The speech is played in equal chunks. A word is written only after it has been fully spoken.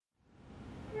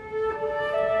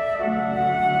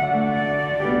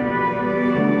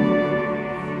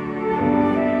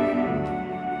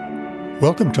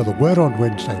Welcome to the Word on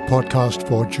Wednesday podcast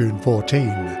for June 14.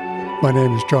 My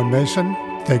name is John Mason.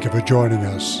 Thank you for joining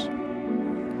us.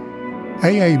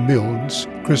 A. Milne's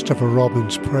Christopher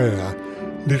Robin's prayer,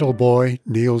 "Little boy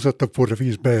kneels at the foot of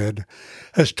his bed,"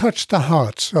 has touched the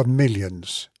hearts of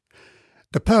millions.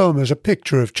 The poem is a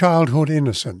picture of childhood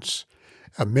innocence,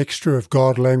 a mixture of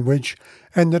God language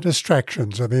and the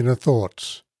distractions of inner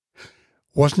thoughts.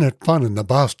 Wasn't it fun in the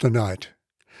bath tonight?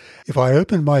 If I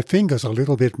open my fingers a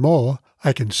little bit more,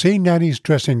 I can see Nanny's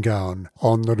dressing gown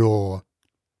on the door.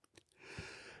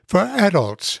 For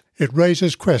adults, it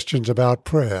raises questions about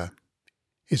prayer.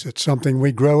 Is it something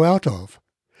we grow out of?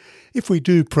 If we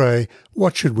do pray,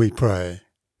 what should we pray?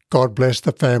 God bless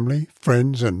the family,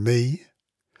 friends, and me?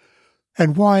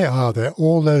 And why are there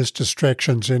all those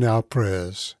distractions in our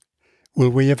prayers?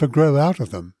 Will we ever grow out of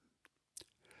them?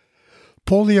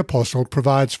 Paul the Apostle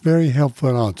provides very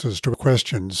helpful answers to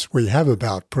questions we have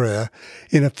about prayer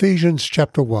in Ephesians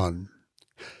chapter 1.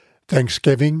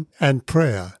 Thanksgiving and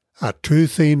prayer are two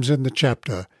themes in the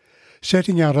chapter,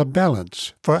 setting out a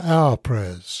balance for our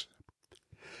prayers.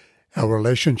 Our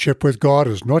relationship with God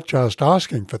is not just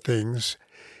asking for things,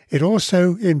 it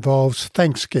also involves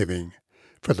thanksgiving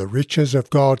for the riches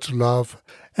of God's love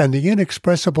and the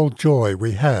inexpressible joy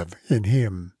we have in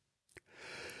Him.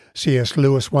 C.S.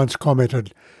 Lewis once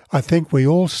commented, "I think we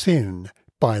all sin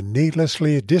by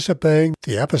needlessly disobeying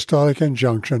the apostolic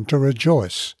injunction to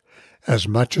rejoice as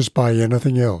much as by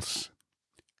anything else."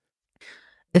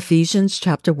 Ephesians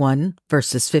chapter 1,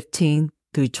 verses 15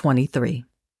 through 23.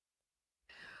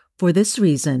 For this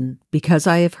reason, because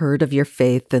I have heard of your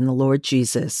faith in the Lord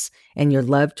Jesus and your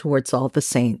love towards all the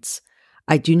saints,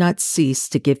 I do not cease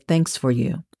to give thanks for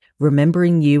you,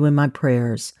 remembering you in my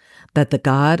prayers, that the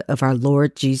God of our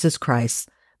Lord Jesus Christ,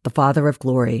 the Father of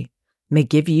glory, may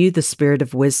give you the spirit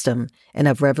of wisdom and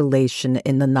of revelation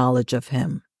in the knowledge of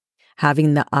him,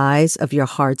 having the eyes of your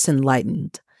hearts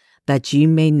enlightened, that you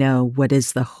may know what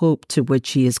is the hope to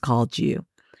which he has called you,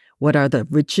 what are the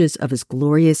riches of his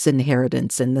glorious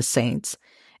inheritance in the saints,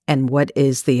 and what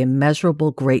is the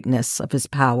immeasurable greatness of his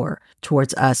power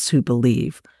towards us who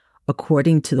believe,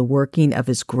 according to the working of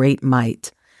his great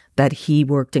might, that he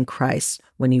worked in Christ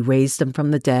when he raised him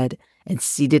from the dead and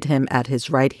seated him at his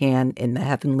right hand in the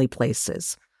heavenly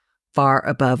places, far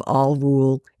above all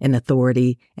rule and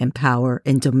authority and power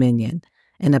and dominion,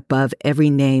 and above every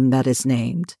name that is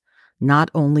named, not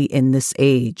only in this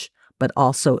age, but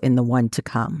also in the one to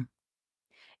come.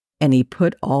 And he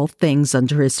put all things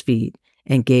under his feet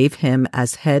and gave him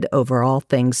as head over all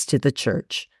things to the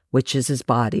church, which is his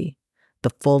body,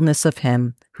 the fullness of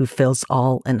him who fills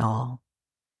all in all.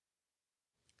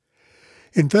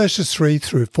 In verses 3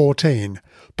 through 14,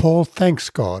 Paul thanks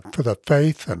God for the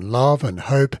faith and love and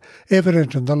hope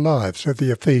evident in the lives of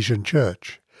the Ephesian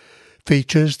church,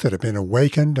 features that have been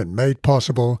awakened and made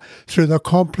possible through the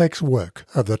complex work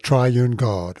of the triune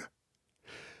God.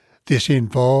 This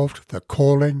involved the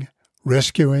calling,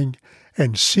 rescuing,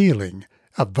 and sealing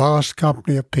a vast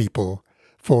company of people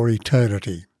for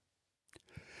eternity.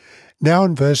 Now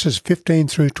in verses 15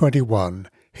 through 21,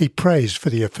 he prays for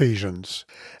the Ephesians,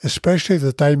 especially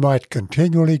that they might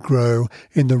continually grow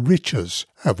in the riches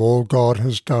of all God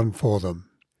has done for them.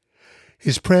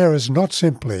 His prayer is not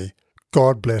simply,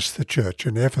 "God bless the church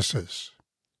in Ephesus."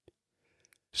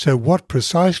 So what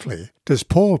precisely does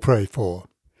Paul pray for?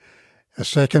 A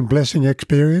second blessing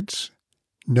experience?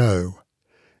 No.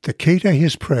 The key to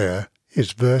his prayer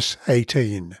is verse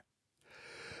 18.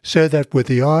 "So that with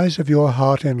the eyes of your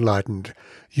heart enlightened,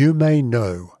 you may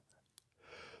know."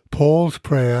 Paul's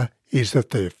prayer is that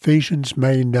the Ephesians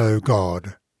may know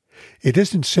God. It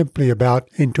isn't simply about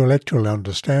intellectual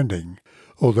understanding,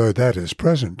 although that is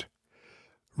present.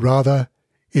 Rather,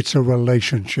 it's a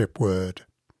relationship word.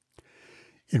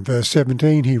 In verse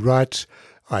 17 he writes,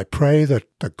 "I pray that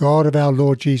the God of our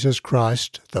Lord Jesus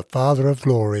Christ, the Father of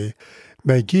glory,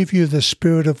 may give you the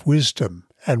spirit of wisdom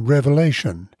and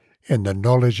revelation in the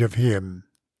knowledge of him."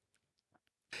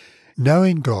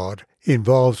 Knowing God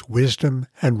involves wisdom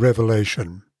and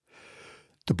revelation.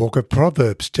 The book of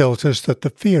Proverbs tells us that the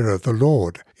fear of the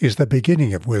Lord is the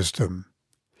beginning of wisdom.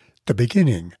 The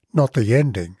beginning, not the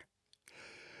ending.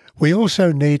 We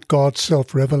also need God's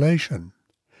self-revelation,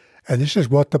 and this is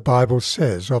what the Bible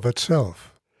says of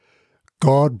itself.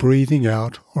 God breathing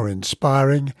out or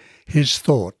inspiring his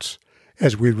thoughts,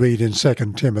 as we read in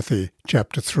 2 Timothy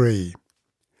chapter 3.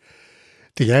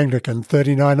 The Anglican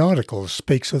 39 Articles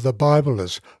speaks of the Bible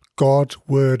as God's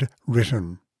Word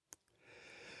written.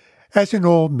 As in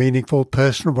all meaningful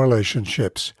personal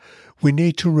relationships, we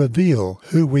need to reveal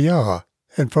who we are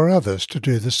and for others to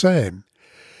do the same.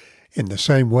 In the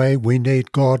same way, we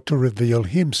need God to reveal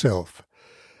himself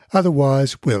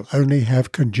Otherwise, we'll only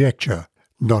have conjecture,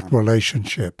 not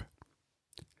relationship.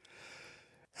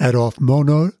 Adolphe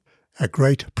Monod, a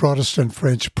great Protestant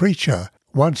French preacher,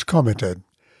 once commented,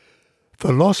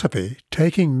 "Philosophy,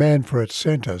 taking man for its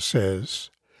centre, says,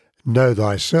 'Know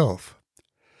thyself.'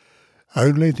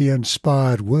 Only the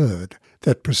inspired word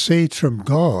that proceeds from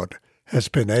God has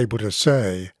been able to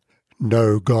say,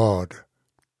 'Know God.'"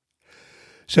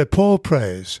 So Paul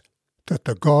prays that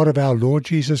the God of our Lord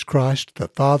Jesus Christ, the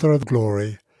Father of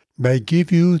glory, may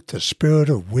give you the spirit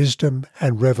of wisdom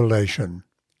and revelation.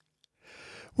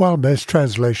 While most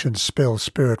translations spell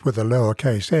Spirit with a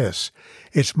lowercase s,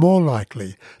 it's more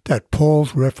likely that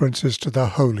Paul's reference is to the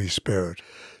Holy Spirit,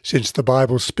 since the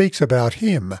Bible speaks about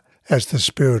him as the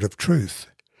Spirit of truth,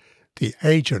 the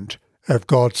agent of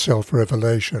God's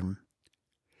self-revelation.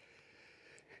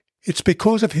 It's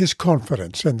because of his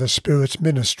confidence in the Spirit's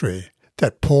ministry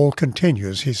that Paul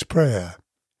continues his prayer,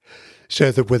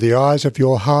 so that with the eyes of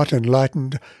your heart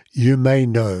enlightened, you may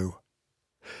know.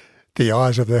 The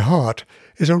eyes of the heart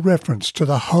is a reference to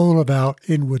the whole of our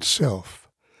inward self,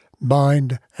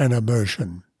 mind and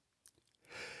emotion.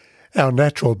 Our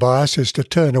natural bias is to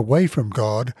turn away from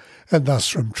God and thus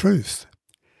from truth.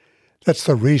 That's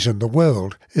the reason the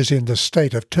world is in the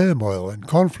state of turmoil and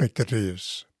conflict it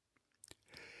is.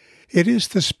 It is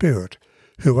the Spirit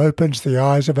who opens the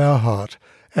eyes of our heart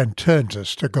and turns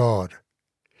us to God.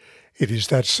 It is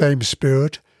that same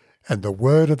Spirit and the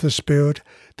word of the Spirit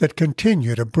that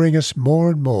continue to bring us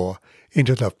more and more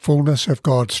into the fullness of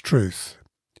God's truth.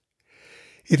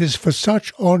 It is for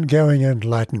such ongoing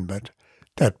enlightenment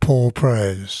that Paul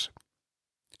prays.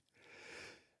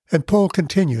 And Paul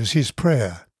continues his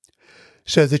prayer,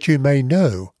 so that you may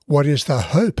know what is the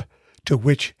hope to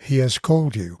which he has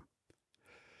called you.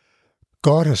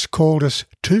 God has called us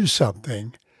to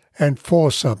something and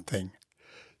for something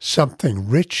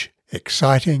rich,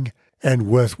 exciting, and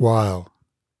worthwhile.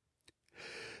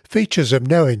 Features of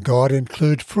knowing God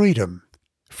include freedom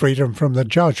from the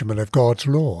judgment of God's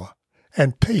law,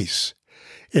 and peace.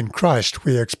 In Christ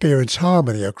we experience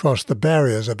harmony across the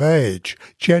barriers of age,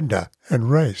 gender,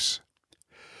 and race.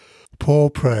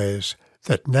 Paul prays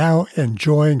that now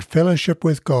enjoying fellowship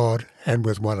with God and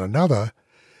with one another,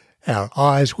 our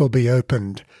eyes will be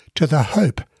opened to the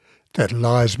hope that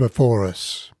lies before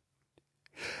us.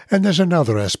 And there's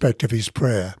another aspect of his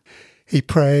prayer. He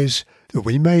prays that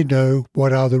we may know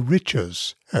what are the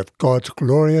riches of God's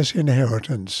glorious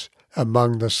inheritance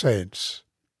among the saints.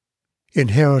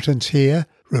 Inheritance here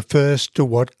refers to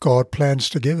what God plans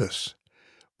to give us,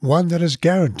 one that is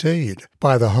guaranteed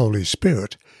by the Holy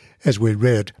Spirit, as we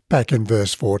read back in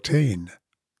verse 14.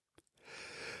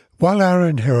 While our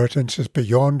inheritance is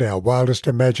beyond our wildest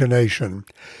imagination,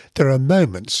 there are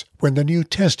moments when the New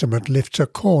Testament lifts a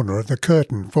corner of the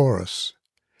curtain for us.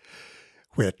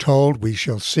 We are told we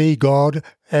shall see God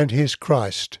and his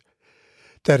Christ,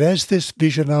 that as this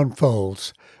vision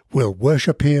unfolds, we'll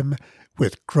worship him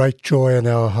with great joy in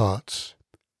our hearts.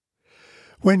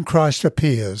 When Christ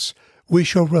appears, we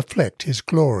shall reflect his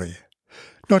glory,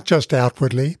 not just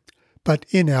outwardly, but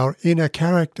in our inner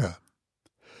character.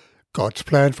 God's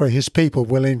plan for his people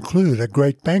will include a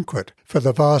great banquet for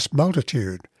the vast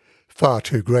multitude, far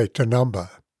too great to number.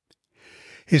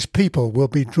 His people will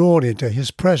be drawn into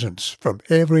his presence from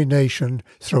every nation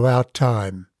throughout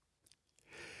time.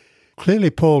 Clearly,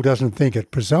 Paul doesn't think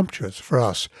it presumptuous for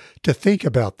us to think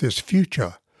about this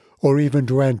future, or even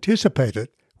to anticipate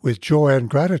it with joy and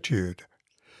gratitude.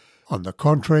 On the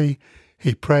contrary,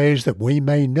 he prays that we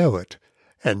may know it,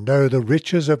 and know the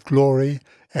riches of glory,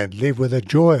 and live with the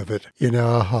joy of it in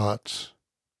our hearts.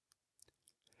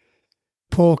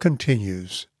 Paul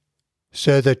continues,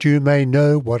 so that you may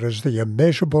know what is the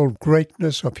immeasurable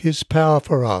greatness of his power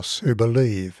for us who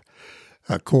believe,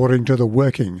 according to the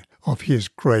working of his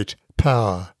great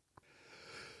power.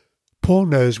 Paul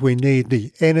knows we need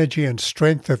the energy and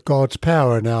strength of God's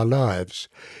power in our lives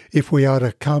if we are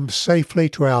to come safely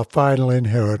to our final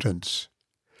inheritance.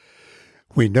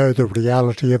 We know the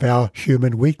reality of our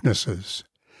human weaknesses,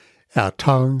 our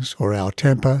tongues or our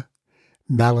temper,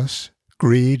 malice,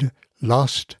 greed,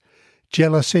 lust,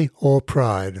 jealousy or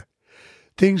pride,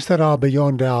 things that are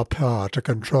beyond our power to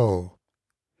control.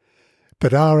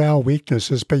 But are our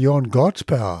weaknesses beyond God's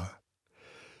power?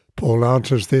 Paul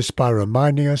answers this by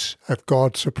reminding us of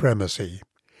God's supremacy.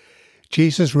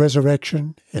 Jesus'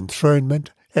 resurrection,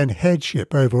 enthronement, and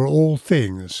headship over all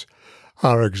things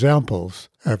are examples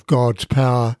of God's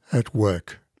power at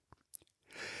work.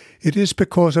 It is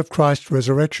because of Christ's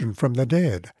resurrection from the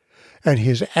dead and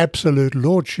his absolute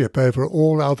lordship over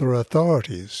all other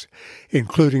authorities,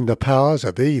 including the powers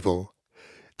of evil,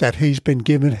 that he's been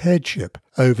given headship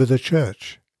over the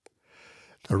church.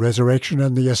 The resurrection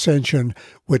and the ascension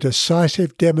were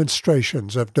decisive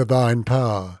demonstrations of divine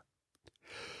power.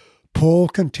 Paul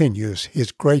continues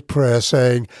his great prayer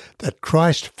saying that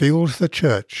Christ fills the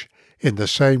church in the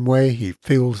same way he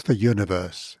fills the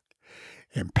universe,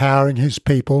 empowering his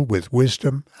people with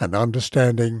wisdom and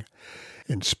understanding,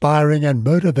 inspiring and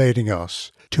motivating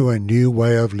us to a new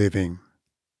way of living.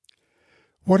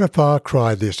 What a far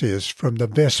cry this is from the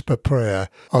Vesper prayer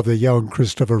of the young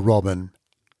Christopher Robin.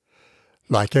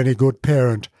 Like any good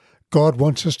parent, God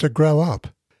wants us to grow up,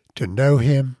 to know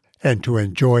him and to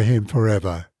enjoy him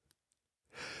forever.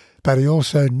 But he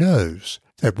also knows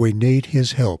that we need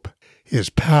his help, his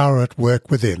power at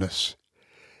work within us.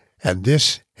 And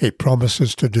this he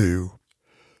promises to do.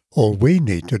 All we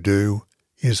need to do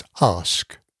is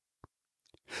ask.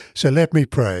 So let me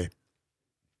pray.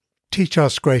 Teach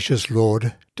us, gracious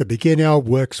Lord, to begin our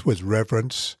works with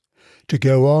reverence, to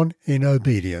go on in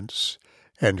obedience,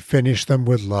 and finish them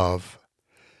with love,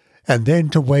 and then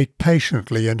to wait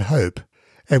patiently in hope,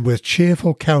 and with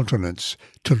cheerful countenance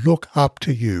to look up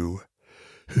to you,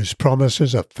 whose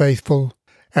promises are faithful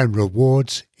and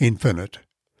rewards infinite.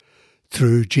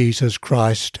 Through Jesus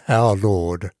Christ our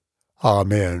Lord.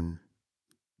 Amen.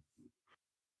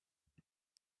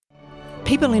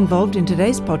 People involved in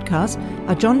today's podcast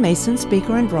are John Mason,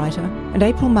 speaker and writer, and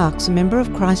April Marks, a member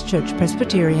of Christ Church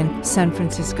Presbyterian, San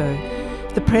Francisco.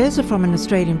 The prayers are from an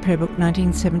Australian prayer book,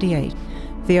 1978.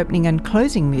 The opening and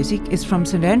closing music is from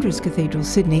St Andrew's Cathedral,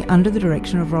 Sydney, under the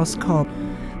direction of Ross Cobb.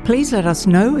 Please let us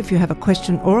know if you have a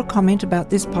question or a comment about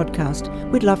this podcast.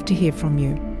 We'd love to hear from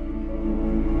you.